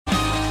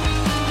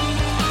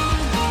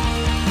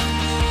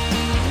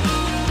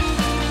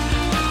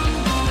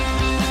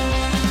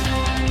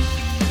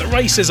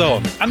race is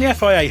on, and the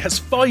FIA has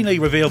finally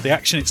revealed the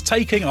action it's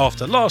taking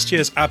after last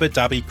year's Abu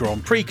Dhabi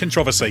Grand Prix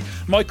controversy.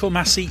 Michael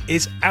Masi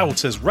is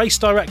out as race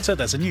director,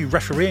 there's a new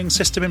refereeing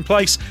system in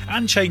place,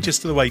 and changes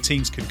to the way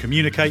teams can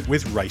communicate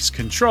with race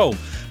control.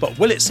 But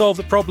will it solve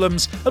the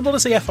problems, and what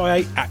has the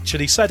FIA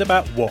actually said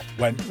about what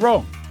went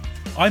wrong?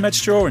 I'm Ed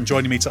Straw, and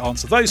joining me to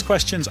answer those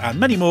questions and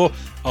many more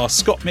are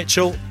Scott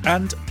Mitchell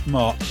and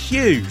Mark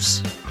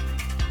Hughes.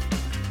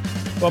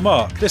 Well,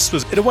 Mark, this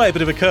was in a way a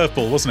bit of a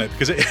curveball, wasn't it?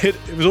 Because it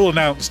was all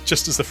announced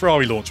just as the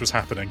Ferrari launch was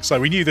happening. So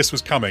we knew this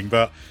was coming,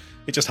 but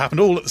it just happened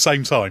all at the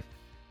same time.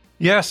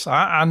 Yes,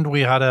 and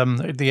we had,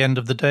 at the end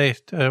of the day,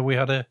 we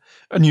had a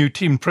new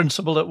team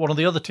principal at one of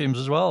the other teams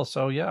as well.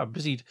 So, yeah,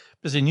 busy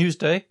news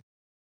day.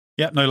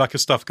 Yeah, no lack of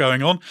stuff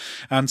going on.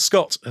 And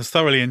Scott has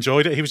thoroughly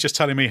enjoyed it. He was just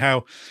telling me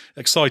how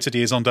excited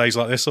he is on days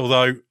like this,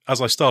 although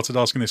as I started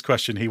asking this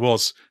question, he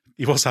was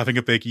having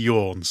a big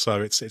yawn.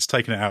 So it's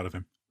taken it out of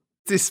him.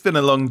 It's been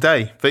a long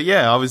day, but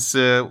yeah, I was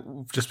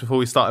just before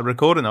we started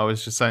recording, I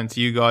was just saying to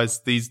you guys,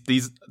 these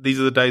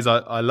are the days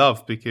I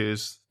love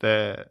because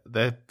they're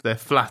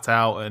flat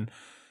out and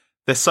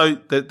there's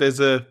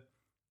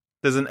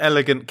an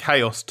elegant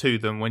chaos to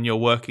them when you're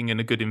working in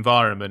a good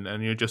environment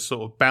and you're just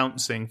sort of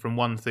bouncing from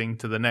one thing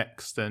to the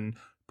next and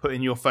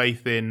putting your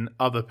faith in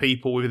other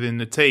people within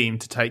the team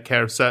to take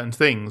care of certain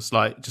things.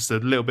 Like just a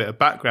little bit of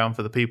background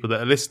for the people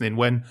that are listening.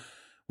 When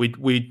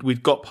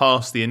We'd got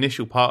past the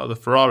initial part of the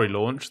Ferrari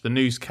launch. The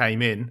news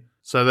came in,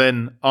 so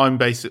then I'm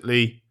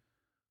basically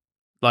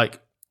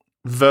like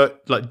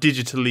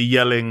digitally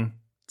yelling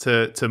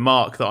to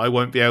Mark that I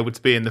won't be able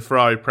to be in the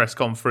Ferrari press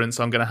conference.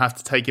 I'm going to have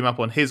to take him up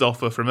on his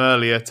offer from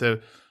earlier to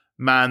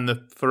man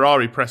the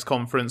Ferrari press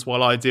conference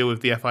while I deal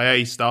with the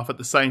FIA stuff. At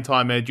the same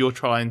time, Ed, you're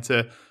trying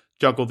to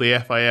juggle the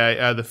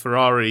the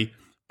Ferrari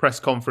press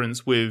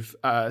conference with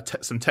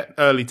some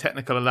early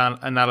technical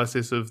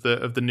analysis of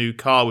the new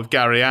car with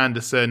Gary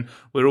Anderson.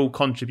 We're all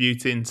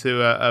contributing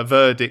to a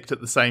verdict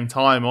at the same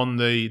time on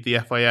the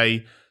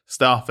FIA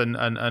stuff and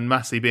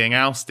Masi being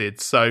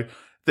ousted. So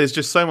there's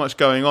just so much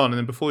going on, and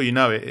then before you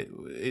know it,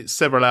 it's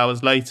several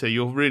hours later.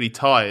 You're really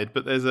tired,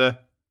 but there's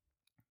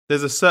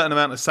a certain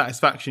amount of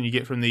satisfaction you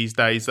get from these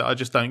days that I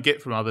just don't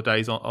get from other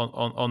days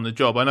on the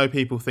job. I know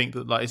people think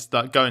that like it's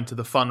like going to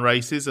the fun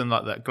races and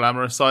like that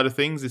glamorous side of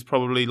things is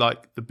probably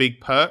like the big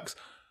perks,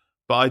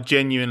 but I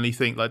genuinely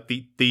think like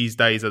these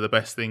days are the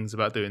best things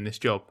about doing this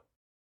job.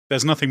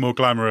 There's nothing more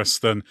glamorous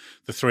than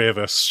the three of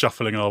us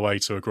shuffling our way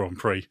to a Grand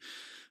Prix.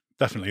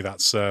 Definitely,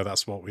 that's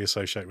what we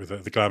associate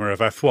with the glamour of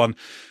F1.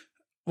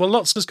 Well,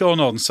 lots has gone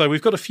on, so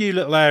we've got a few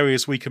little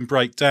areas we can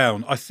break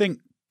down. I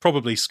think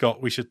probably,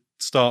 Scott, we should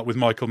start with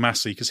Michael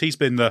Masi because he's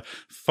been the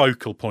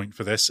focal point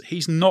for this.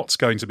 He's not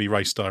going to be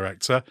race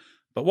director,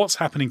 but what's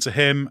happening to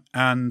him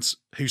and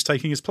who's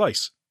taking his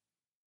place?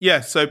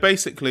 Yeah, so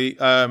basically,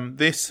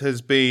 this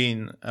is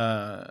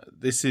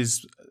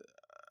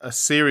a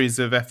series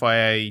of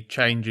FIA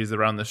changes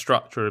around the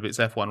structure of its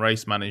F1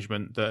 race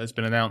management that has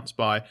been announced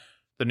by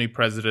the new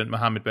president,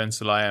 Mohammed Ben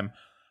Sulayem,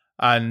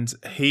 and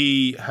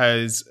he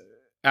has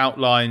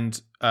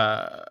outlined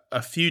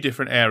a few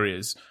different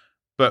areas.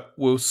 But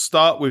we'll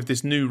start with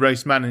this new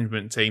race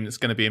management team that's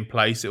going to be in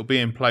place. It'll be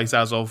in place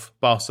as of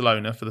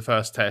Barcelona for the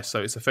first test,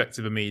 so it's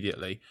effective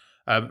immediately.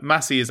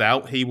 Masi is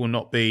out. He will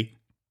not be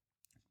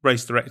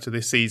race director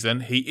this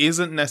season. He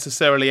isn't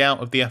necessarily out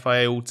of the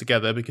FIA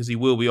altogether because he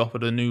will be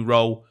offered a new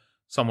role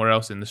somewhere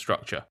else in the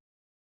structure.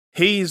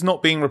 He's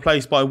not being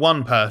replaced by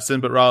one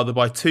person, but rather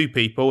by two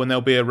people, and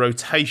there'll be a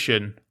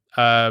rotation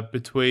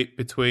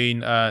between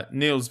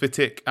Niels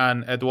Wittig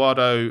and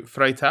Eduardo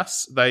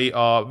Freitas. They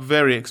are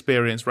very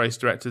experienced race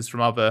directors from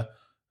other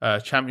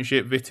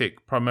championship. Wittig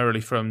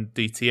primarily from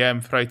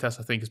DTM. Freitas,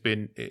 I think, has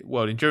been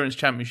World Endurance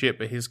Championship,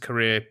 but his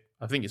career,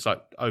 I think it's like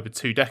over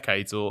 2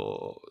 decades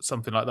or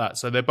something like that.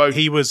 So they're both...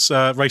 He was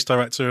race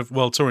director of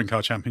World Touring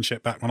Car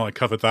Championship back when I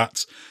covered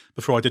that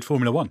before I did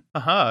Formula One.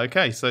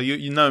 Okay. So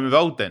you know him of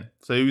old then.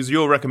 So it was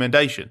your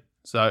recommendation.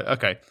 So,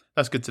 okay,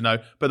 that's good to know.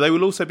 But they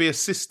will also be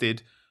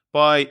assisted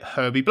by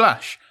Herbie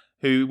Blash,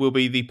 who will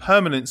be the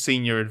permanent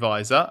senior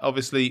advisor,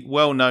 obviously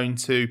well known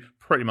to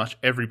pretty much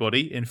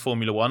everybody in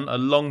Formula One, a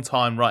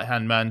long-time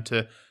right-hand man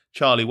to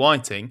Charlie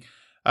Whiting.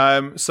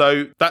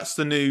 So that's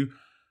the new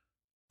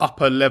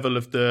upper level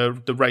of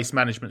the race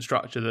management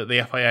structure that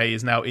the FIA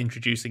is now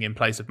introducing in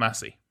place of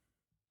Masi.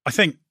 I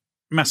think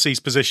Masi's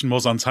position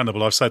was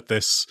untenable. I've said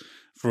this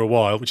for a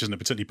while, which isn't a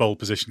particularly bold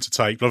position to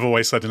take, but I've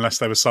always said unless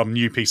there was some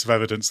new piece of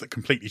evidence that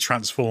completely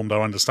transformed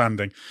our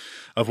understanding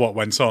of what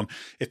went on.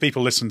 If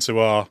people listen to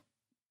our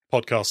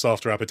podcasts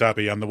after Abu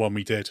Dhabi and the one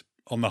we did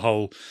on the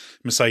whole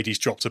Mercedes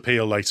dropped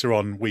appeal later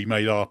on, we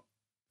made our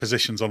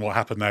positions on what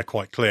happened there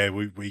quite clear.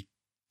 We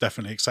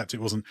definitely accept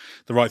it wasn't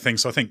the right thing.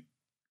 So I think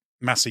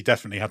Masi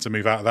definitely had to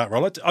move out of that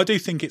role. I do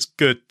think it's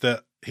good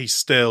that he's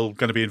still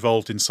going to be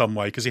involved in some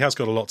way because he has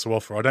got a lot to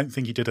offer. I don't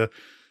think he did a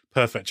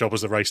perfect job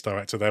as a race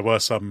director. There were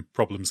some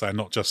problems there,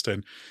 not just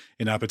in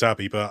Abu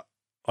Dhabi, but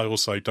I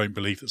also don't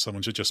believe that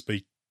someone should just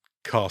be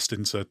cast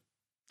into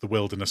the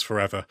wilderness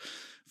forever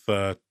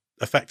for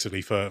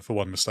effectively for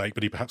one mistake,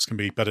 but he perhaps can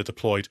be better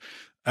deployed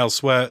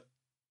elsewhere.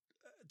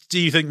 Do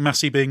you think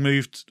Masi being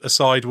moved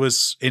aside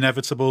was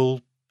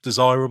inevitable,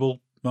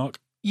 desirable, Mark?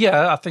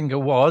 Yeah, I think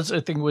it was. I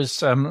think it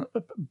was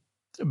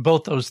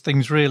both those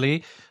things,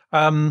 really.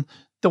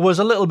 There was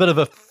a little bit of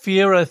a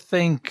fear, I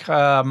think,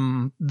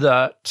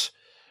 that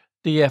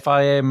the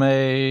FIA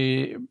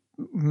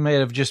may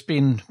have just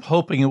been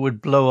hoping it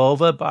would blow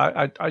over,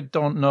 but I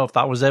don't know if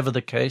that was ever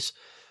the case.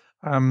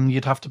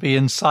 You'd have to be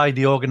inside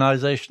the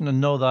organisation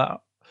and know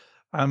that.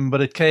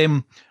 But it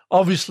came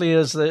obviously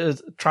as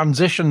the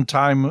transition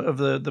time of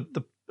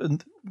the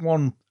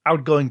one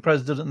outgoing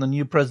president and the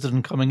new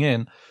president coming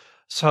in.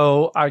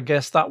 So I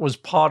guess that was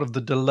part of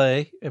the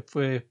delay. If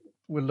we're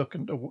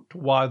looking to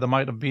why there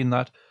might have been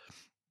that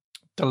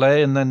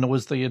delay, and then there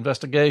was the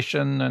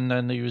investigation, and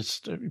then he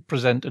was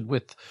presented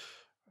with,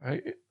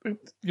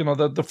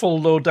 the full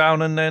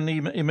lowdown, and then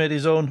he made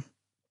his own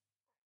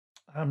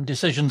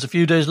decisions a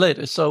few days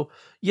later. So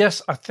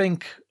yes, I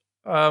think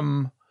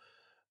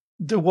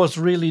there was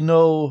really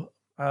no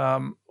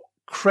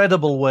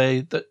credible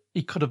way that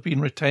he could have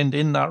been retained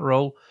in that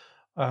role.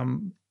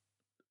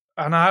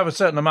 And I have a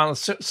certain amount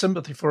of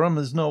sympathy for him.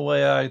 There's no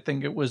way I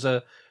think it was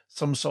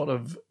some sort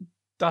of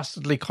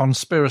dastardly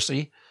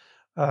conspiracy.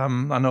 I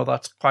know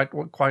that's quite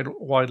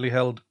widely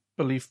held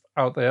belief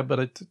out there, but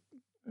it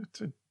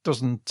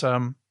doesn't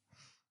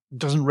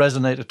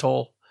resonate at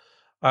all.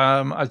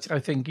 I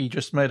think he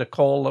just made a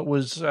call that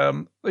was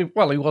he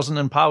wasn't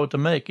empowered to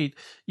make.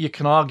 You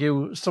can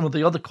argue some of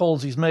the other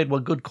calls he's made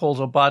were good calls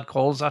or bad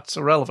calls. That's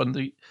irrelevant.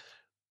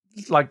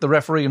 Like the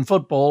referee in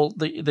football,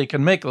 they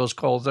can make those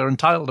calls. They're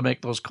entitled to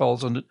make those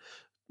calls, and it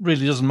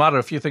really doesn't matter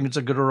if you think it's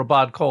a good or a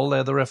bad call.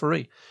 They're the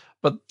referee.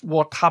 But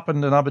what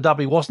happened in Abu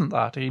Dhabi wasn't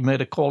that. He made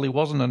a call he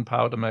wasn't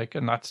empowered to make,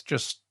 and that's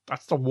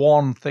the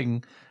one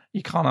thing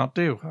you cannot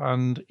do,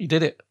 and he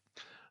did it.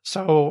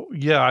 So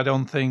yeah, I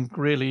don't think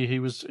really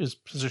his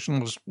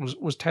position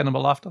was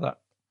tenable after that.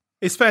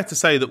 It's fair to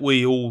say that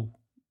we all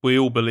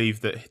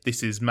believe that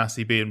this is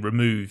Masi being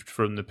removed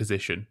from the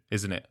position,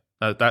 isn't it?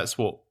 That's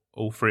what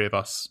all three of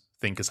us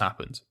think has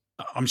happened.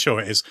 I'm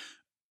sure it is.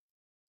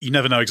 You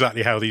never know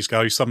exactly how these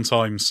go.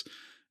 Sometimes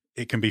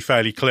it can be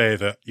fairly clear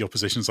that your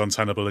position's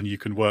untenable and you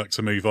can work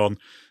to move on.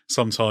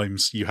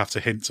 Sometimes you have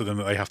to hint to them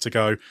that they have to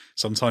go.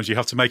 Sometimes you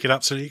have to make it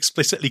absolutely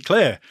explicitly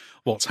clear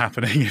what's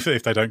happening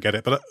if they don't get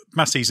it. But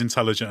Masi's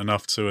intelligent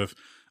enough to have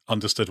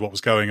understood what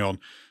was going on.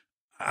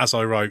 As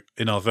I wrote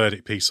in our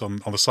verdict piece on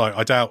the site,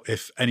 I doubt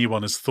if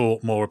anyone has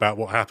thought more about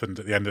what happened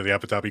at the end of the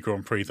Abu Dhabi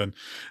Grand Prix than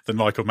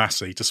Michael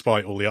Masi,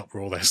 despite all the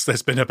uproar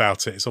there's been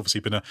about it. It's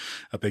obviously been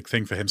a big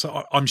thing for him.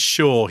 So I'm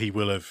sure he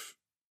will have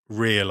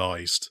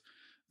realised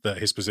that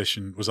his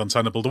position was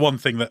untenable. The one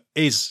thing that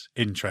is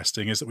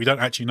interesting is that we don't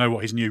actually know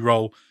what his new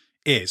role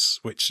is,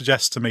 which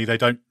suggests to me they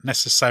don't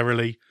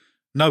necessarily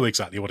know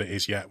exactly what it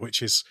is yet,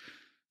 which is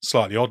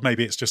slightly odd.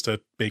 Maybe it's just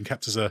being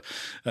kept as a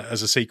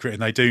secret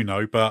and they do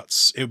know,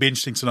 but it would be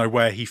interesting to know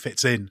where he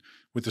fits in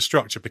with the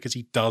structure, because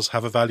he does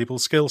have a valuable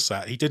skill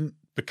set. He didn't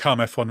become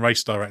F1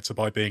 race director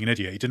by being an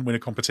idiot. He didn't win a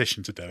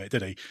competition to do it,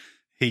 did he?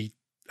 He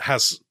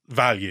has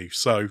value,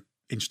 so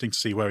interesting to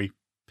see where he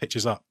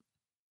pitches up.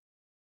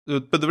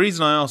 But the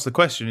reason I asked the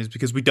question is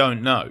because we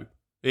don't know.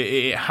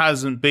 It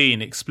hasn't been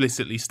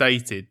explicitly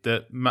stated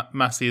that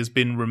Masi has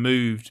been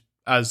removed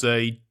as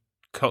a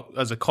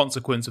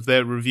consequence of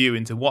their review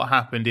into what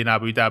happened in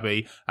Abu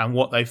Dhabi and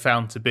what they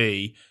found to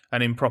be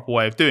an improper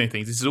way of doing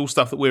things. This is all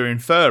stuff that we're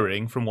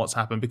inferring from what's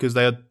happened because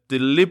they are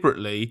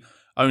deliberately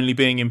only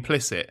being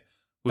implicit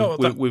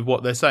with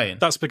what they're saying.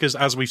 That's because,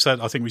 as we've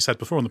said, I think we said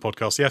before on the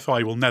podcast, the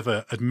FIA will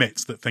never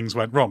admit that things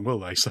went wrong,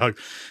 will they? So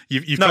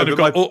you've kind of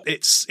got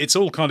it's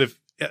all kind of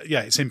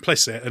it's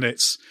implicit, and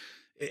it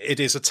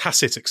is a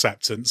tacit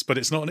acceptance, but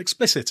it's not an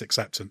explicit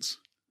acceptance.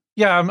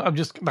 Yeah, I'm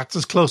just that's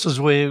as close as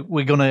we're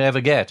going to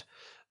ever get.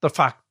 The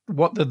fact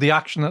the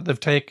action that they've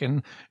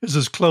taken is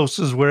as close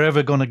as we're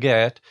ever going to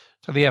get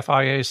to the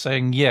FIA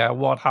saying, yeah,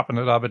 what happened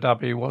at Abu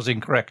Dhabi was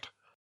incorrect.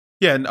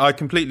 Yeah, and I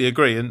completely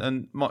agree.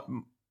 And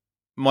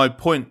my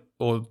point,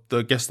 or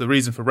I guess the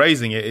reason for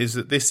raising it, is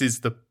that this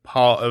is the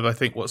part of, I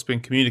think, what's been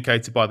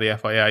communicated by the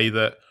FIA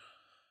that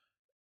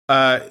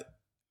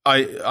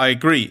I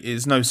agree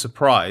is no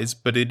surprise,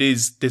 but it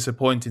is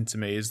disappointing to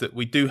me, is that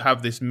we do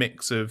have this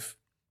mix of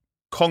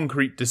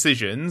concrete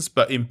decisions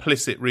but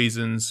implicit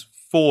reasons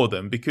for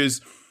them, because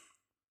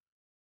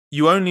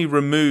you only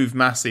remove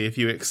Masi if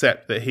you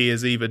accept that he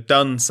has either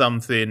done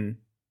something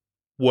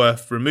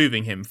worth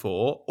removing him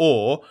for,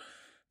 or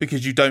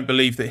because you don't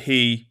believe that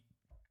he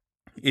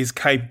is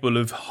capable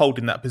of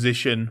holding that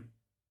position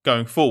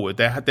going forward.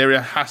 There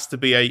has to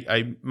be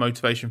a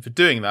motivation for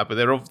doing that, but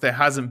there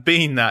hasn't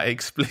been that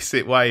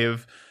explicit way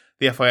of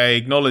the FIA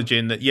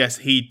acknowledging that, yes,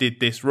 he did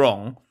this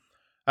wrong,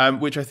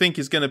 which I think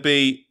is going to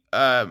be...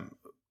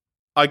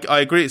 I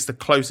agree it's the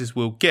closest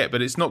we'll get,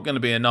 but it's not going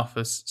to be enough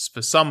for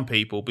some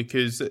people,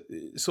 because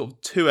sort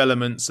of two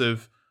elements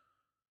that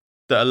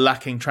are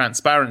lacking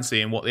transparency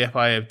in what the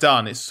FIA have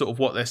done, it's sort of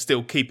what they're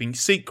still keeping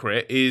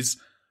secret, is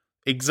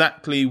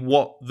exactly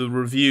what the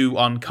review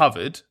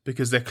uncovered,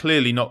 because they're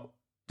clearly not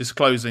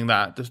disclosing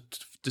that,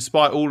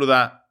 despite all of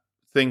that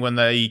thing when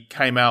they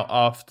came out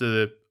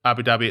after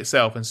Abu Dhabi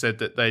itself and said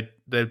that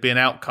there'd be an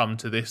outcome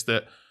to this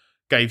that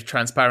gave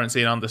transparency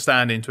and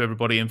understanding to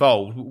everybody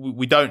involved.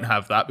 We don't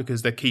have that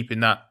because they're keeping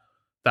that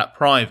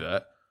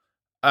private,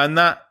 and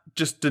that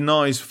just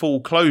denies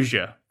full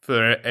closure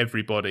for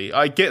everybody.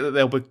 I get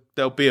that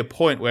there'll be a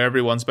point where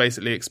everyone's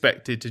basically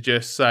expected to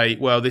just say,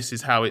 well, this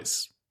is how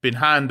it's been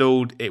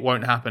handled, it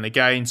won't happen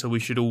again, so we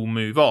should all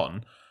move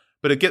on.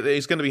 But I get that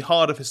it's going to be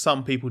harder for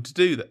some people to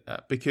do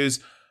that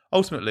because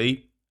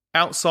ultimately,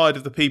 outside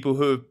of the people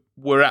who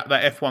were at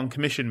that F1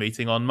 Commission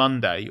meeting on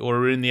Monday or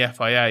are in the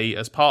FIA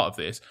as part of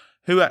this,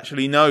 who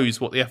actually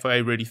knows what the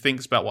FIA really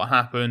thinks about what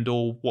happened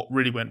or what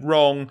really went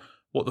wrong,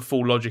 what the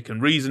full logic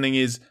and reasoning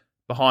is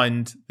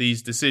behind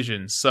these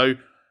decisions. So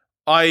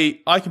I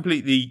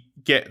completely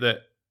get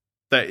that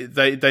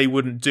they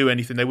wouldn't do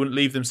anything. They wouldn't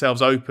leave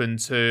themselves open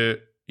to,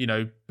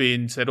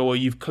 being said, oh,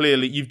 you've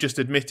just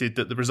admitted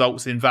that the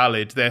result's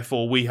invalid,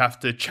 therefore we have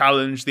to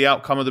challenge the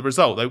outcome of the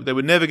result. They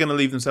were never going to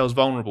leave themselves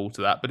vulnerable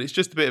to that. But it's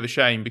just a bit of a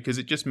shame because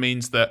it just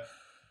means that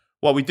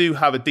while we do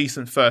have a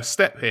decent first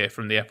step here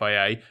from the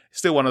FIA, it's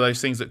still one of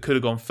those things that could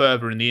have gone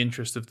further in the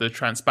interest of the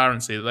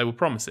transparency that they were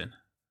promising.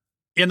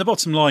 Yeah, and the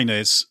bottom line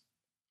is,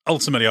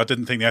 ultimately, I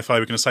didn't think the FIA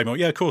were going to say, well,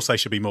 yeah, of course they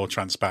should be more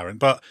transparent,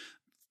 but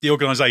the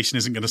organisation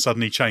isn't going to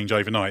suddenly change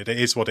overnight. It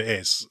is what it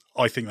is.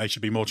 I think they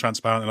should be more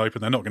transparent and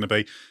open. They're not going to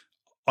be.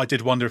 I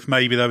did wonder if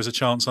maybe there was a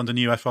chance under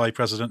new FIA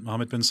President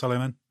Mohammed bin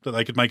Salman that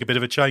they could make a bit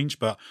of a change,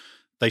 but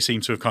they seem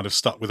to have kind of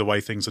stuck with the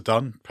way things are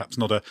done. Perhaps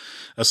not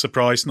a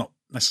surprise, not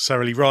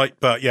necessarily right,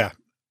 but yeah,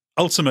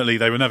 ultimately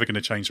they were never going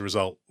to change the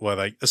result, were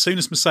they? As soon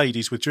as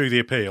Mercedes withdrew the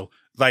appeal,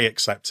 they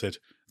accepted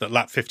that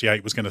lap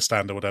 58 was going to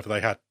stand or whatever.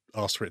 They had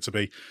asked for it to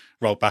be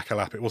rolled back a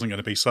lap. It wasn't going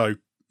to be so.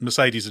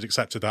 Mercedes had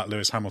accepted that.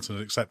 Lewis Hamilton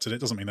had accepted it.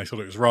 Doesn't mean they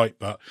thought it was right,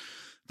 but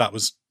that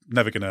was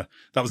never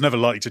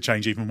likely to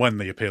change even when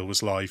the appeal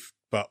was live.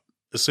 But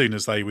as soon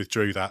as they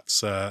withdrew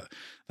that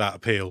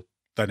appeal,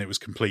 then it was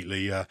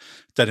completely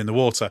dead in the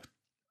water.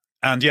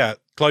 And yeah,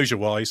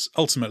 closure-wise,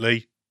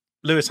 ultimately,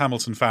 Lewis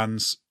Hamilton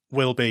fans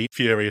will be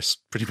furious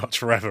pretty much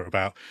forever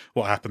about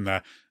what happened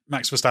there.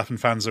 Max Verstappen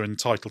fans are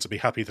entitled to be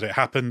happy that it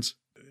happened.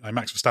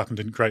 Max Verstappen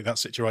didn't create that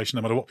situation.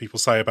 No matter what people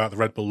say about the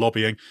Red Bull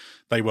lobbying,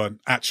 they weren't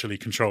actually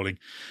controlling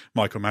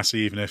Michael Masi,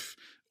 even if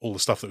all the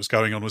stuff that was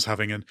going on was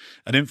having an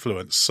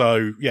influence.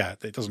 So, yeah,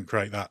 it doesn't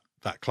create that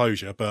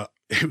closure, but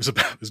it was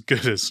about as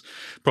good as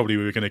probably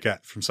we were going to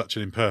get from such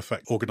an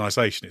imperfect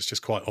organisation. It's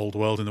just quite old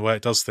world in the way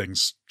it does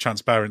things.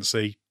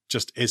 Transparency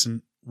just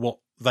isn't what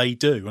they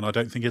do, and I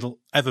don't think it'll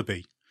ever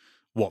be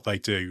what they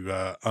do,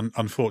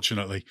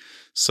 unfortunately.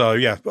 So,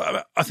 yeah,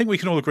 I think we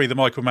can all agree that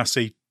Michael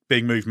Masi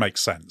being moved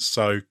makes sense.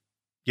 So,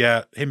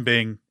 yeah, him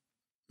being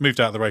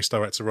moved out of the race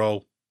director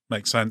role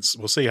makes sense.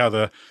 We'll see how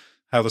the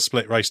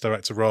split race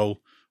director role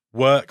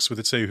works with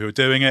the two who are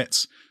doing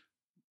it.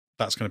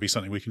 That's going to be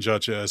something we can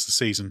judge as the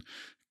season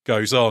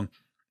goes on.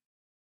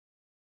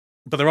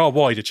 But there are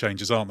wider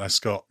changes, aren't there,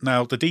 Scott?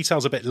 Now, the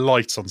detail's a bit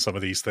light on some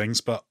of these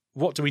things, but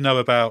what do we know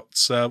about,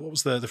 what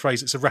was the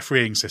phrase? It's a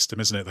refereeing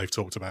system, isn't it, they've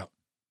talked about?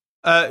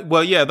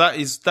 Well, yeah,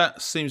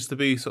 that seems to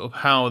be sort of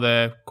how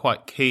they're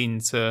quite keen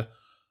to,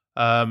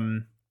 how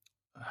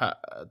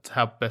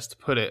best to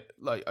put it,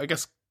 like, I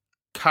guess,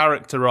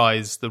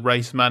 characterize the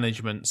race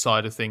management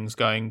side of things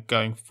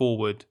going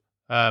forward,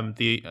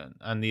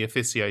 the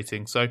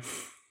officiating. So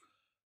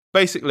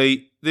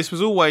basically, this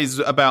was always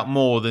about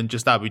more than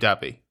just Abu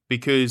Dhabi,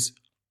 because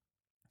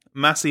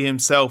Masi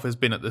himself has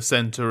been at the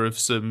centre of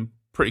some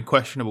pretty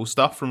questionable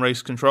stuff from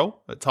race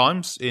control at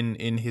times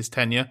in his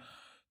tenure.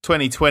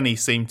 2020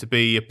 seemed to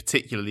be a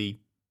particularly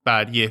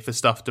bad year for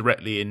stuff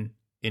directly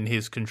in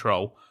his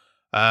control.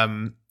 I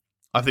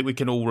think we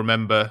can all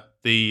remember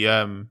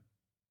the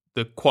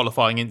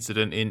qualifying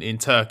incident in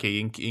Turkey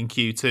in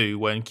Q2,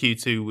 when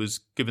Q2 was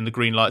given the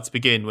green light to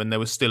begin, when there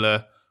was still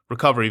a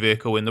recovery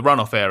vehicle in the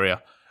runoff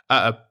area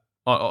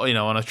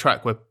on a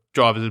track where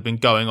drivers had been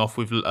going off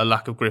with a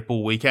lack of grip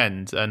all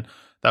weekend, and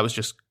that was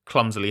just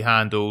clumsily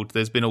handled.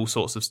 There's been all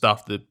sorts of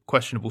stuff, the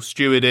questionable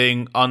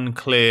stewarding,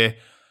 unclear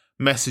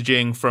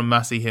messaging from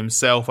Masi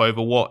himself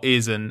over what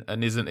is and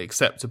isn't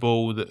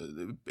acceptable.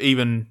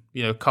 Even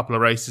a couple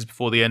of races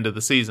before the end of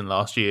the season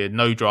last year,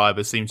 no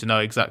driver seemed to know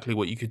exactly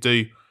what you could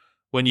do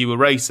when you were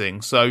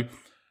racing. So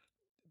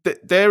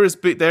there has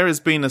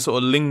been a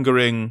sort of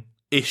lingering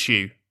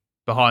issue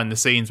behind the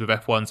scenes with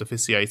F1's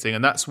officiating,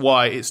 and that's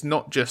why it's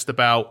not just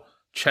about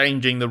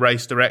changing the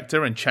race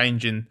director and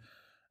changing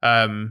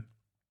who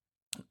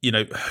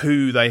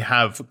they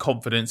have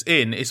confidence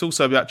in. It's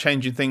also about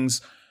changing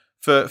things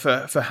for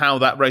how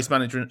that race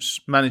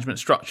management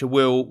structure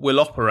will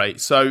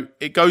operate. So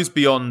it goes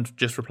beyond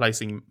just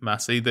replacing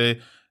Masi.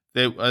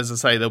 As I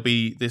say, there'll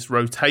be this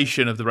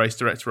rotation of the race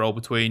director role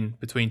between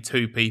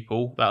two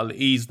people. That'll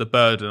ease the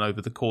burden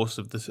over the course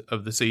of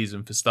the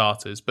season for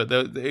starters. But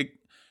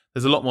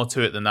there's a lot more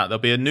to it than that. There'll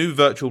be a new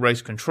virtual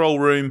race control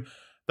room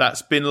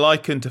that's been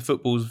likened to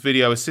football's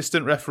video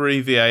assistant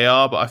referee,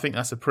 VAR, but I think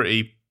that's a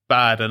pretty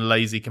bad and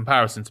lazy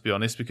comparison, to be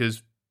honest,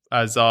 because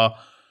as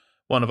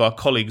one of our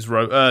colleagues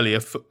wrote earlier,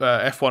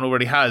 F1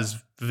 already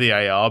has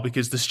VAR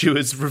because the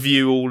stewards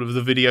review all of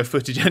the video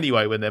footage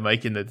anyway when they're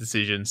making their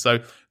decisions. So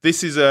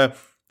this is a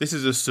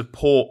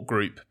support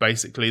group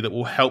basically that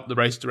will help the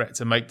race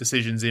director make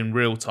decisions in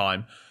real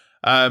time.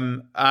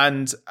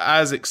 And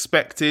as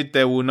expected,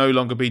 there will no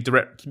longer be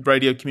direct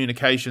radio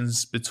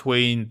communications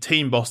between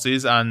team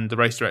bosses and the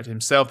race director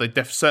himself. They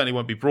certainly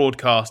won't be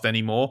broadcast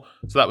anymore.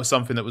 So that was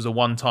something that was a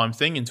one-time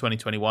thing in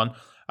 2021.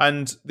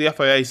 And the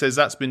FIA says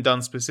that's been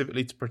done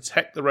specifically to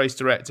protect the race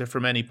director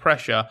from any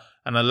pressure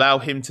and allow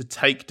him to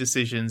take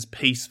decisions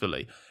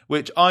peacefully,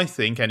 which I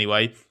think,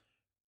 anyway,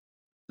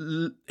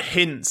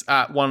 hints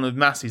at one of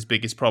Masi's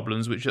biggest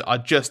problems, which I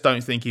just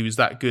don't think he was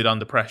that good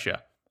under pressure.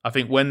 I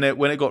think when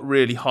it got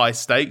really high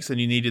stakes and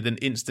you needed an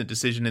instant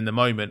decision in the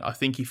moment, I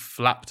think he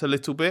flapped a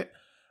little bit.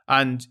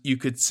 And you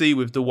could see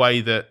with the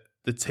way that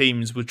the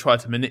teams would try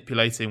to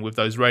manipulate him with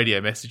those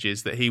radio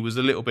messages that he was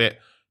a little bit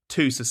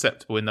too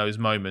susceptible in those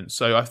moments.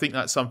 So I think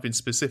that's something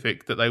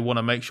specific that they want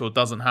to make sure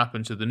doesn't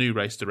happen to the new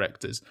race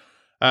directors.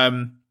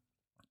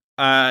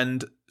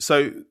 And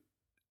so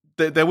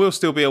there will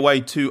still be a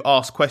way to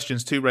ask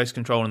questions to race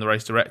control and the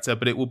race director,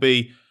 but it will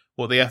be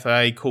what the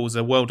FIA calls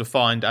a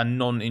well-defined and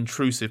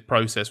non-intrusive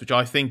process, which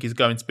I think is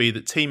going to be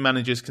that team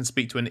managers can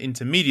speak to an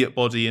intermediate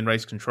body in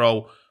race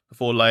control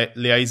before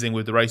liaising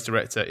with the race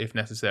director if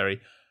necessary.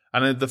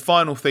 And then the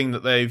final thing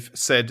that they've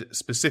said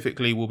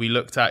specifically will be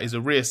looked at is a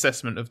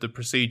reassessment of the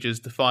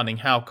procedures defining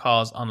how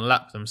cars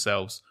unlap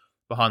themselves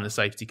behind the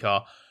safety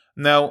car.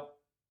 Now,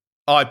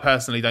 I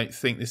personally don't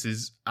think this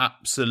is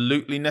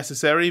absolutely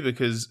necessary,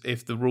 because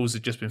if the rules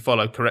had just been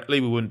followed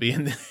correctly, we wouldn't be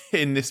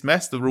in this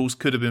mess. The rules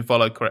could have been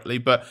followed correctly,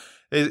 but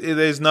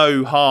there's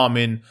no harm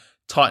in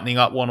tightening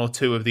up one or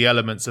two of the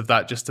elements of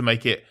that just to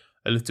make it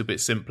a little bit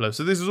simpler.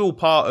 So this is all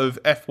part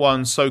of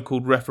F1's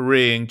so-called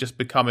refereeing just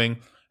becoming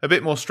a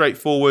bit more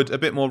straightforward, a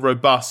bit more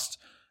robust,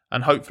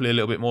 and hopefully a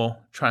little bit more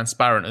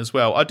transparent as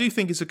well. I do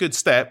think it's a good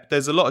step.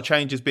 There's a lot of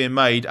changes being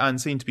made and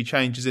seem to be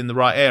changes in the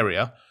right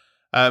area.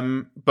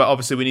 But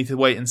obviously we need to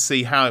wait and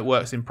see how it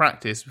works in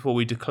practice before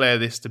we declare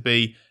this to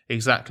be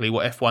exactly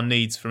what F1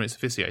 needs from its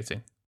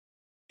officiating.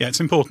 Yeah, it's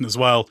important as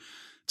well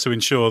to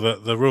ensure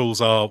that the rules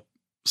are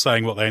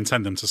saying what they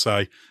intend them to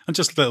say. And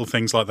just little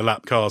things like the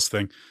lap cars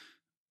thing.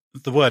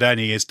 The word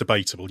any is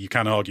debatable. You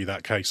can argue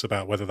that case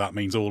about whether that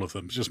means all of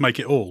them. Just make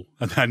it all,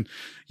 and then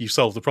you've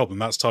solved the problem.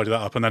 That's tidy that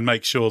up, and then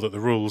make sure that the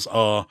rules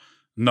are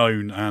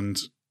known and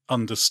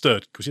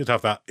understood. Because you'd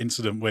have that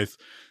incident with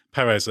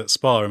Perez at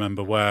Spa,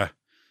 remember, where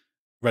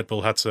Red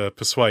Bull had to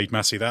persuade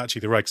Masi that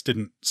actually the regs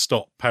didn't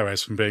stop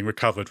Perez from being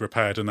recovered,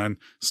 repaired, and then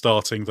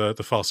starting the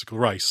farcical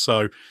race.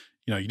 So,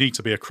 you need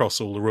to be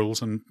across all the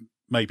rules, and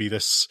maybe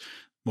this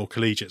more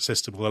collegiate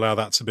system will allow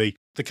that to be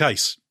the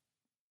case.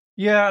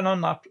 Yeah, and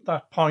on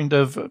that point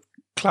of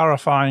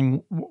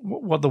clarifying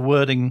what the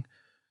wording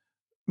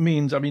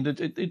means, I mean,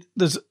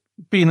 there's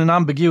been an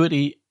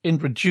ambiguity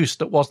introduced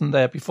that wasn't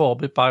there before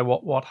by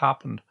what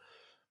happened.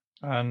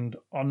 And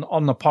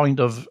on the point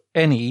of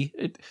any,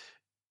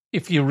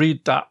 if you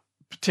read that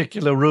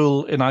particular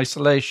rule in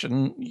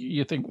isolation,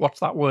 you think, what's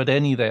that word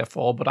any there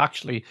for? But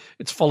actually,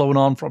 it's following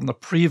on from the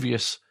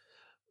previous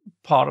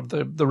part of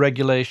the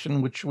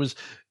regulation, which was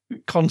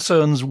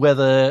concerns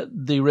whether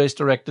the race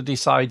director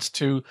decides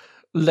to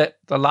let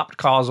the lapped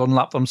cars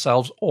unlap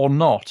themselves or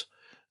not.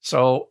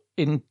 So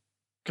in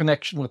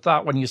connection with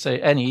that, when you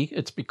say any,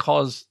 it's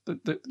because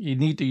you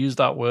need to use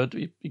that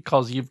word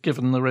because you've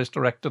given the race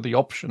director the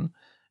option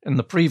in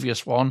the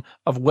previous one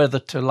of whether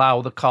to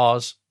allow the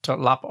cars to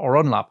lap or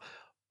unlap.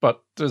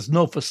 But there's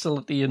no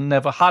facility, and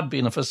never had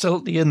been a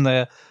facility in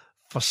there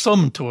for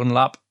some to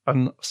unlap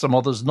and some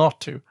others not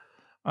to.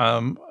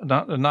 And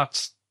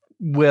that's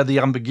where the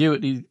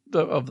ambiguity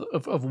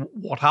of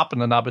what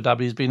happened in Abu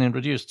Dhabi has been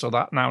introduced. So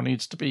that now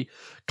needs to be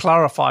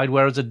clarified,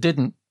 whereas it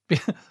didn't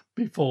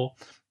before.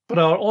 But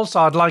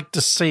also I'd like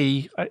to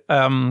see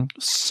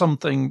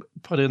something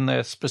put in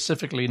there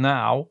specifically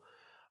now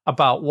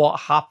about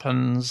what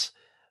happens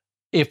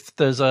if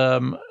there's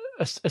a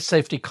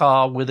safety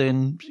car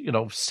within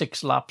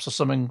 6 laps or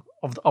something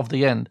of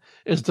the end.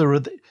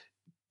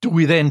 Do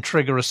we then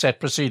trigger a set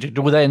procedure?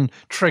 Do we then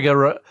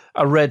trigger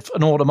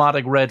an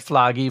automatic red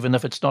flag, even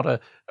if it's not a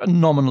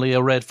nominally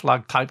a red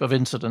flag type of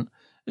incident?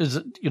 Is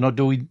it,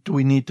 do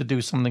we need to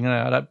do something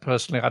there?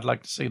 Personally, I'd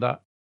like to see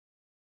that.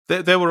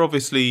 There were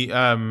obviously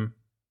a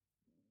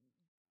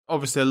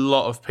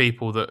lot of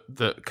people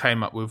that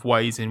came up with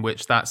ways in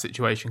which that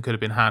situation could have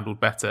been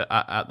handled better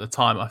at the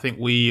time. I think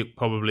we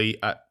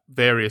probably at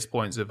various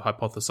points have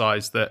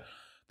hypothesized that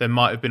there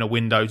might have been a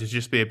window to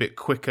just be a bit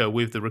quicker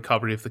with the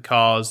recovery of the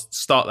cars,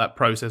 start that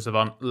process of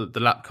the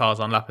lap cars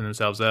unlapping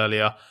themselves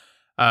earlier.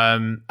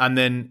 And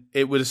then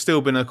it would have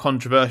still been a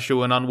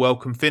controversial and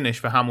unwelcome finish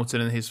for Hamilton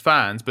and his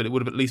fans, but it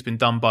would have at least been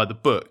done by the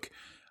book.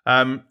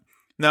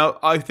 Now,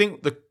 I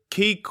think the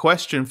key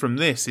question from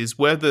this is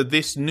whether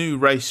this new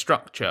race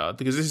structure,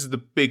 because this is the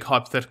big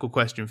hypothetical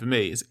question for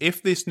me, is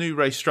if this new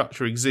race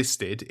structure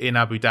existed in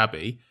Abu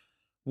Dhabi,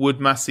 would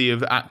Masi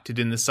have acted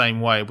in the same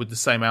way? Would the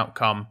same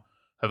outcome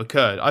have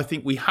occurred. I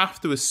think we have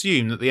to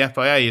assume that the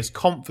FIA is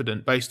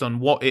confident, based on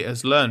what it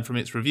has learned from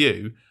its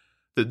review,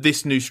 that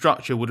this new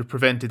structure would have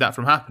prevented that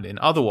from happening.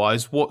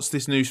 Otherwise, what's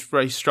this new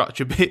race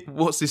structure?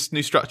 What's this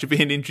new structure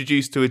being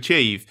introduced to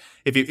achieve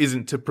if it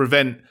isn't to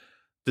prevent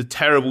the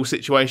terrible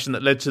situation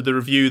that led to the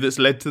review that's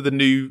led to the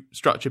new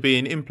structure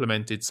being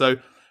implemented? So,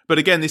 but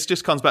again, this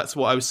just comes back to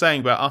what I was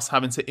saying about us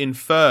having to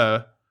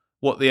infer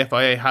what the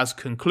FIA has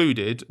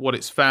concluded, what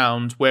it's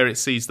found, where it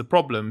sees the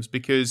problems,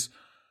 because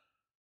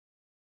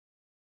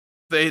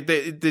they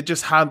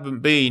just haven't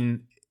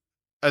been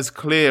as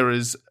clear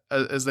as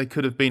they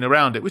could have been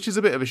around it, which is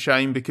a bit of a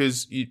shame,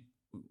 because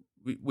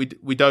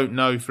we don't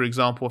know. For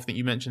example, I think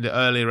you mentioned it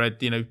earlier, Ed,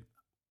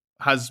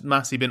 has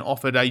Masi been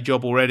offered a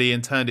job already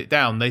and turned it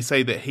down? They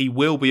say that he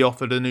will be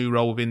offered a new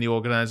role within the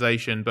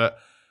organisation, but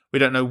we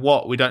don't know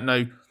what. We don't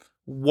know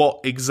what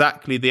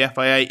exactly the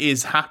FIA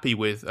is happy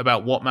with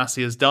about what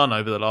Masi has done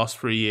over the last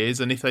 3 years,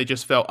 and if they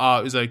just felt,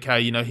 it was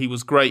okay, he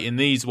was great in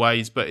these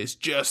ways, but it's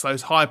just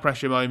those high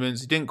pressure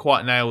moments, he didn't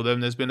quite nail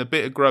them, there's been a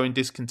bit of growing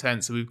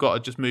discontent, so we've got to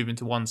just move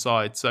into one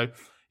side. So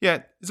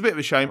yeah, it's a bit of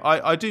a shame.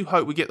 I do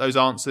hope we get those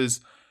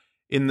answers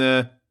in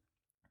the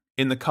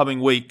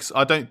coming weeks.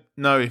 I don't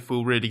know if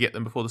we'll really get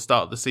them before the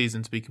start of the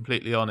season, to be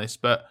completely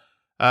honest, but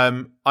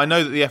I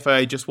know that the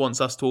FIA just wants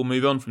us to all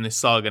move on from this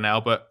saga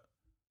now, but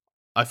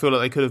I feel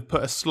like they could have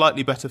put a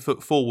slightly better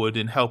foot forward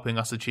in helping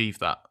us achieve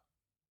that.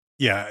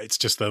 Yeah, it's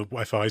just the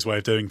FIA's way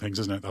of doing things,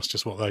 isn't it? That's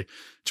just what they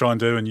try and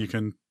do, and you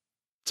can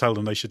tell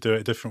them they should do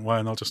it a different way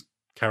and they'll just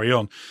carry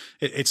on.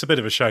 It's a bit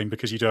of a shame,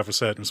 because you do have a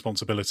certain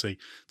responsibility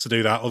to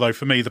do that. Although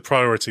for me, the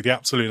priority, the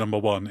absolute number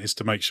one, is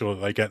to make sure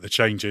that they get the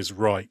changes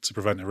right to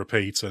prevent a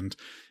repeat and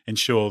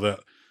ensure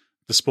that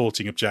the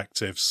sporting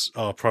objectives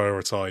are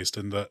prioritised,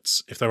 and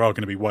that if there are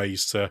going to be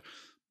ways to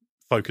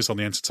focus on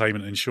the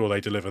entertainment and ensure they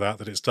deliver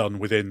that it's done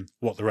within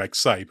what the regs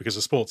say, because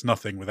the sport's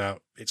nothing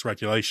without its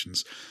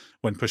regulations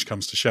when push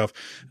comes to shove.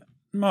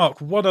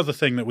 Mark, one other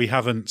thing that we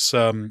haven't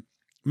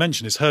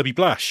mentioned is Herbie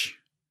Blash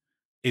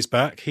is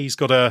back. He's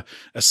got a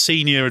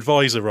senior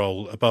advisor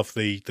role above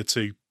the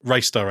two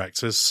race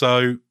directors,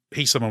 so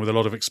he's someone with a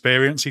lot of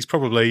experience. He's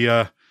probably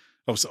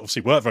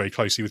obviously worked very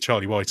closely with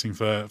Charlie Whiting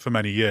for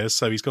many years,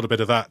 so he's got a bit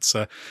of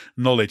that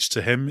knowledge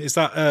to him. Is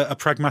that a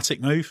pragmatic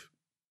move?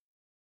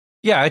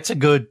 Yeah, it's a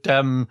good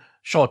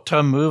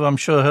short-term move. I'm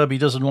sure Herbie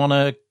doesn't want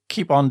to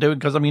keep on doing,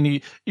 because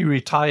he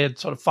retired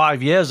sort of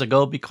 5 years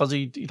ago because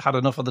he'd had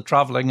enough of the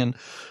travelling, and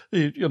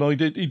he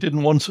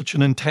didn't want such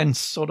an intense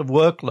sort of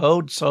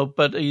workload. So,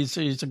 but he's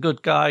a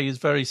good guy. He's a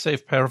very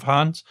safe pair of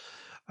hands,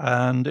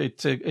 and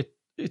it's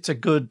a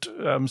good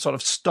sort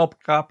of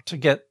stopgap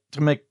to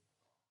make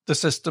the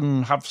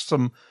system have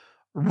some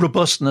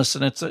robustness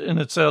in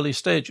its early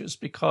stages,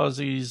 because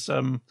he's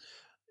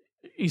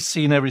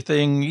seen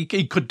everything.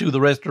 He could do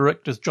the race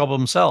director's job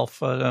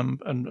himself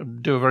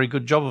and do a very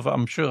good job of it,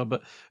 I'm sure,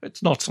 but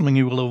it's not something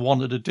he will have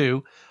wanted to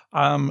do.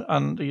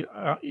 And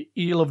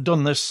he'll have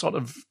done this sort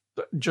of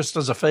just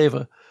as a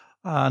favour.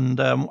 And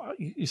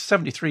he's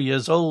 73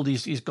 years old.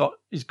 He's got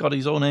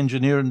his own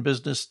engineering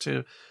business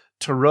to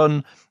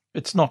run.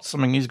 It's not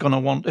something he's going to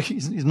want.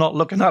 He's not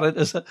looking at it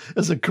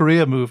as a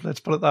career move. Let's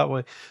put it that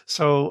way.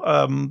 So,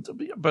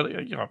 but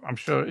I'm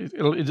sure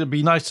it'd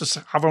be nice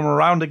to have him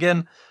around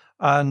again.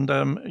 And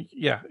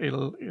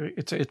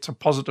it's a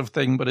positive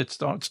thing, but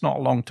it's not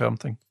a long-term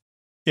thing.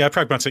 Yeah, a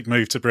pragmatic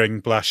move to bring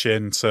Blash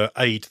in to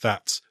aid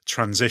that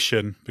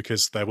transition,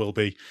 because there will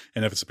be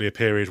inevitably a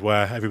period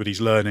where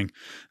everybody's learning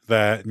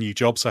their new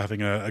job. So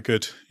having a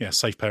good,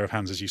 safe pair of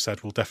hands, as you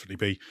said, will definitely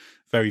be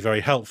very,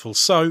 very helpful.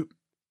 So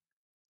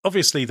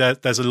obviously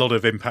there's a lot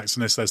of impacts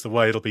on this. There's the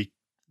way it'll be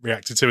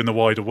reacted to in the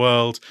wider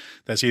world.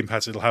 There's the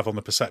impact it'll have on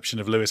the perception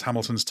of Lewis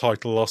Hamilton's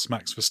title loss,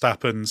 Max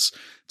Verstappen's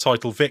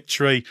title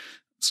victory.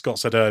 Scott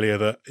said earlier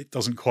that it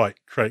doesn't quite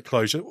create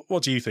closure.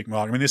 What do you think,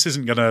 Mark? I mean, this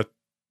isn't going to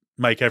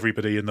make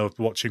everybody in the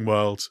watching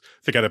world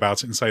forget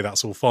about it and say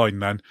that's all fine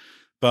then.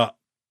 But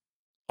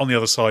on the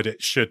other side,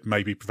 it should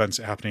maybe prevent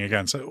it happening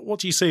again. So what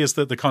do you see as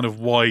the kind of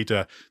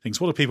wider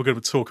things? What are people going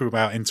to talk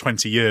about in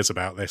 20 years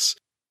about this?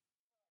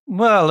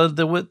 Well,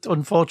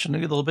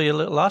 unfortunately, there'll be a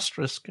little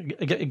asterisk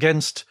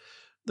against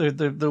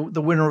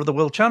the winner of the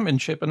World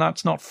Championship, and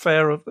that's not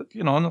fair.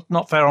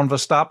 Not fair on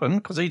Verstappen,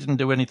 because he didn't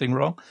do anything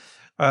wrong.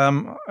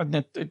 And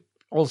it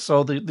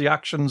also the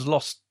actions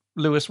lost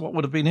Lewis what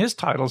would have been his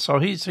title, so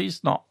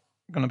he's not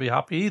going to be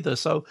happy either.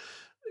 So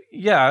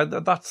yeah,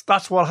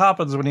 that's what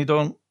happens when you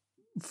don't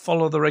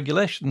follow the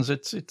regulations.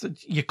 It's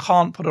you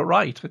can't put it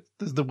right.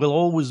 There will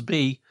always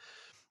be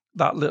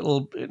that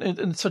little.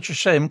 It's such a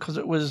shame, because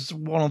it was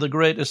one of the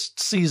greatest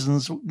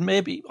seasons,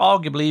 maybe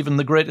arguably even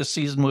the greatest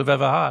season we've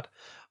ever had,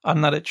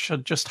 and that it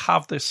should just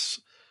have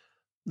this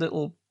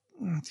little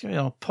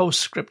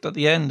postscript at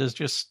the end is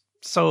just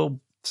so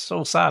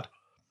sad.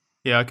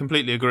 Yeah, I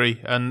completely agree,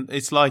 and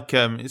it's like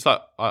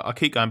I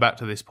keep going back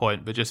to this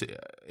point, but just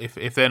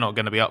if they're not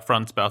going to be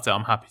upfront about it,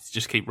 I'm happy to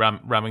just keep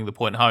ramming the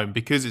point home,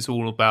 because it's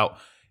all about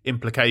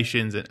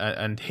implications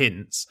and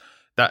hints.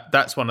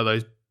 That's one of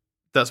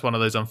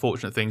those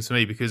unfortunate things for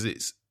me, because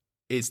it's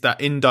it's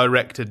that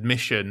indirect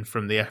admission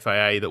from the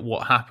FIA that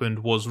what happened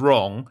was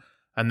wrong,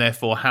 and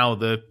therefore how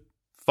the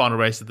final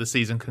race of the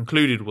season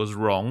concluded was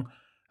wrong,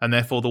 and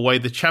therefore the way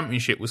the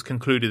championship was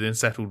concluded and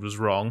settled was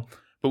wrong,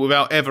 but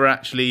without ever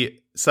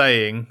actually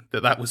saying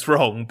that that was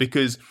wrong,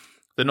 because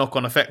the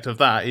knock-on effect of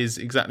that is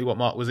exactly what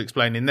Mark was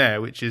explaining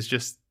there, which is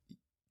just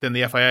then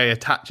the FIA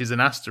attaches an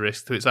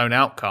asterisk to its own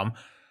outcome,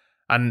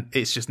 and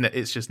it's just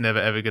never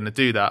ever going to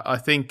do that. I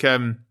think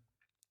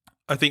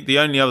the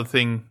only other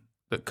thing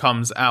that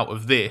comes out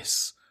of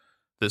this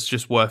that's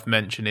just worth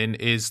mentioning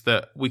is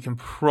that we can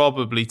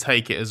probably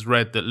take it as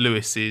read that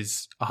Lewis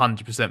is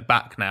 100%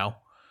 back now.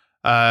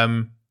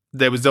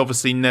 There was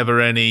obviously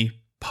never any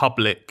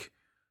public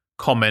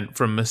comment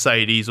from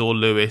Mercedes or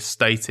Lewis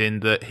stating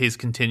that his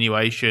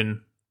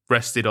continuation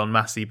rested on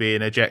Masi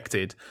being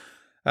ejected.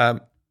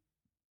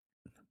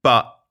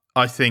 But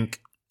I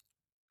think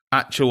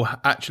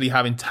actually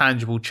having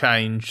tangible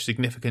change,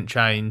 significant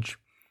change,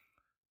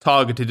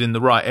 targeted in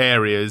the right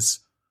areas,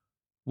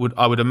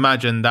 I would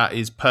imagine that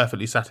is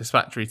perfectly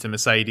satisfactory to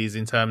Mercedes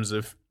in terms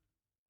of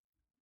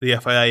the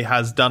FIA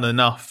has done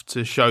enough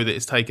to show that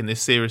it's taken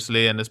this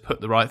seriously and has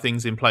put the right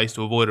things in place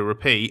to avoid a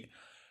repeat,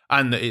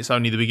 and that it's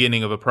only the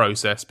beginning of a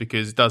process,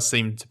 because it does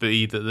seem to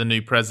be that the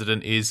new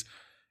president is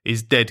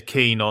dead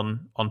keen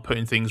on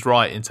putting things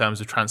right in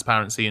terms of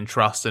transparency and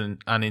trust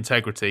and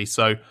integrity.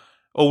 So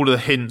all of the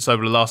hints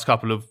over the last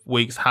couple of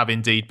weeks have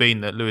indeed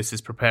been that Lewis is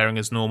preparing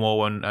as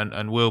normal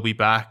and will be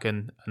back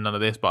and none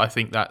of this. But I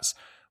think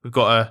we've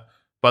got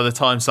by the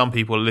time some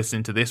people are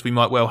listening to this, we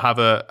might well have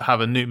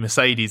a new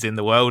Mercedes in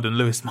the world, and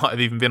Lewis might have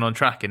even been on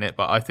track in it.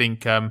 But I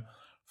think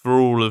for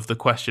all of the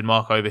question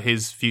mark over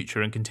his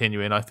future and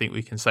continuing, I think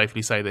we can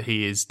safely say that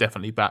he is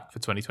definitely back for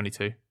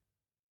 2022.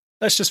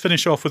 Let's just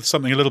finish off with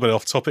something a little bit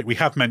off topic. We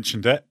have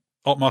mentioned it.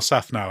 Otmar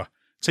Safnauer,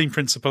 team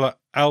principal at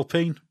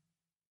Alpine.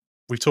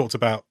 We've talked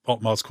about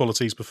Otmar's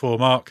qualities before,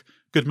 Mark.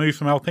 Good move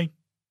from Alpine?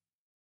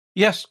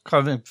 Yes,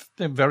 kind of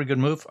a very good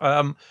move.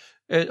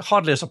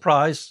 Hardly a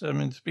surprise. I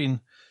mean,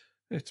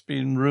 it's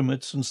been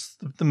rumoured since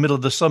the middle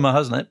of the summer,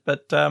 hasn't it?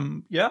 But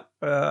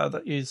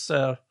that is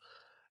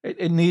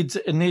it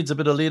needs a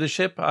bit of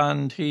leadership,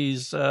 and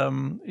he's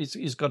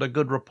got a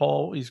good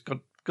rapport. He's got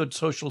good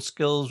social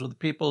skills with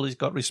people. He's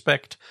got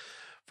respect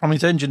from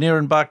his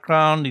engineering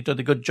background. He did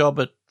a good job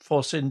at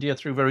Force India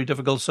through very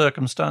difficult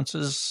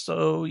circumstances.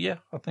 So yeah,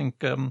 I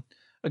think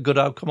a good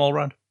outcome all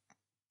round.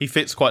 He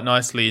fits quite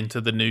nicely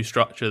into the new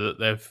structure that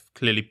they've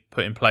clearly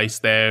put in place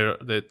there.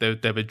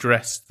 They've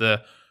addressed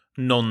the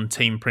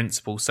non-team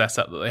principal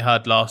setup that they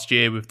had last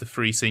year with the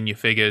 3 senior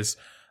figures.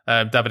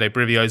 Davide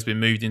Brivio has been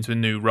moved into a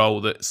new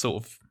role that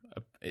sort of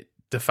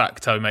de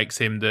facto makes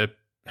him the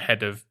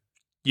head of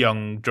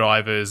young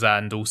drivers,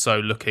 and also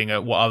looking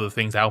at what other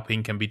things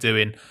Alpine can be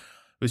doing,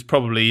 which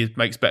probably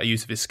makes better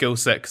use of his skill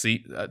set, because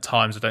at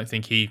times I don't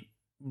think he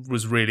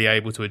was really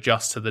able to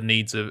adjust to the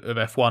needs of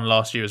F1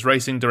 last year as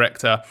racing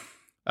director.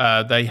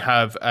 They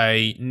have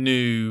a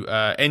new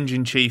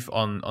engine chief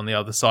on the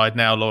other side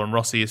now. Lauren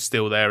Rossi is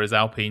still there as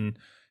Alpine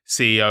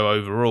CEO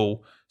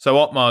overall. So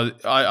Otmar,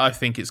 I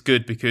think it's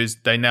good because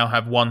they now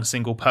have one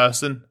single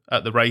person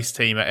at the race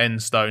team at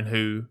Enstone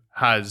who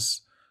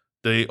has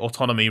the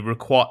autonomy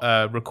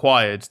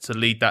required to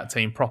lead that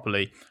team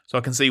properly. So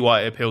I can see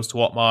why it appeals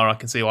to Otmar. I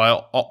can see why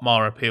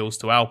Otmar appeals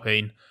to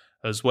Alpine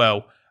as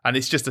well. And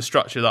it's just a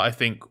structure that I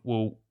think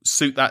will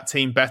suit that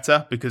team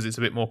better because it's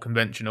a bit more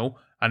conventional,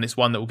 and it's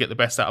one that will get the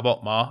best out of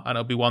Otmar, and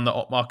it'll be one that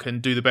Otmar can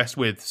do the best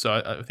with.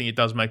 So I think it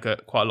does make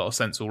quite a lot of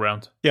sense all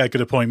round. Yeah,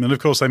 good appointment. Of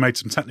course, they made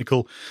some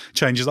technical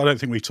changes. I don't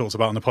think we've talked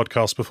about on the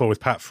podcast before, with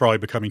Pat Fry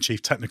becoming Chief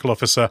Technical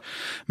Officer.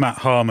 Matt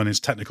Harmon is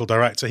Technical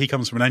Director. He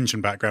comes from an engine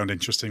background,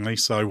 interestingly.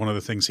 So one of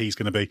the things he's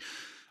going to be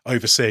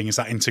overseeing is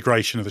that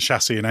integration of the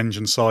chassis and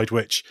engine side,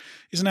 which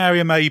is an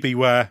area maybe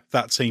where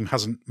that team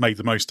hasn't made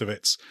the most of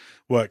its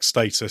work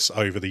status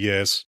over the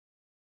years.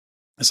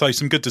 So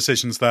some good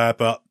decisions there,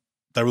 but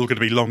they're all going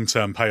to be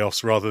long-term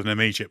payoffs rather than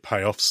immediate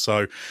payoffs.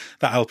 So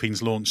that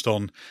Alpine's launched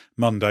on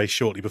Monday,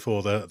 shortly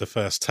before the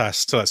first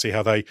test. So let's see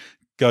how they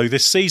go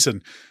this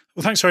season.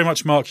 Well, thanks very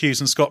much, Mark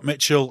Hughes and Scott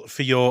Mitchell,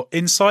 for your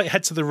insight.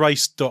 Head to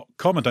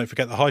therace.com and don't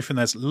forget the hyphen.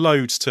 There's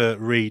loads to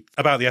read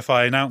about the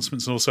FIA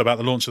announcements and also about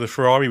the launch of the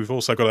Ferrari. We've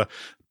also got a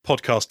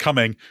podcast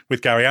coming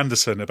with Gary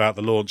Anderson about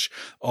the launch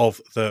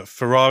of the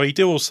Ferrari.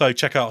 Do also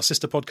check out our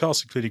sister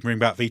podcasts, including Bring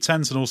Back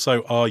V10s, and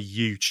also our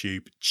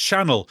YouTube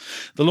channel.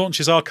 The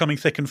launches are coming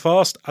thick and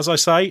fast. As I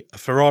say, a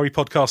Ferrari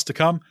podcast to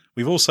come.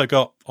 We've also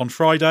got, on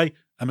Friday,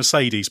 a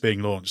Mercedes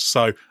being launched.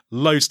 So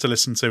loads to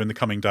listen to in the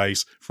coming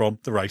days from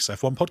the Race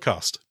F1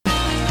 podcast.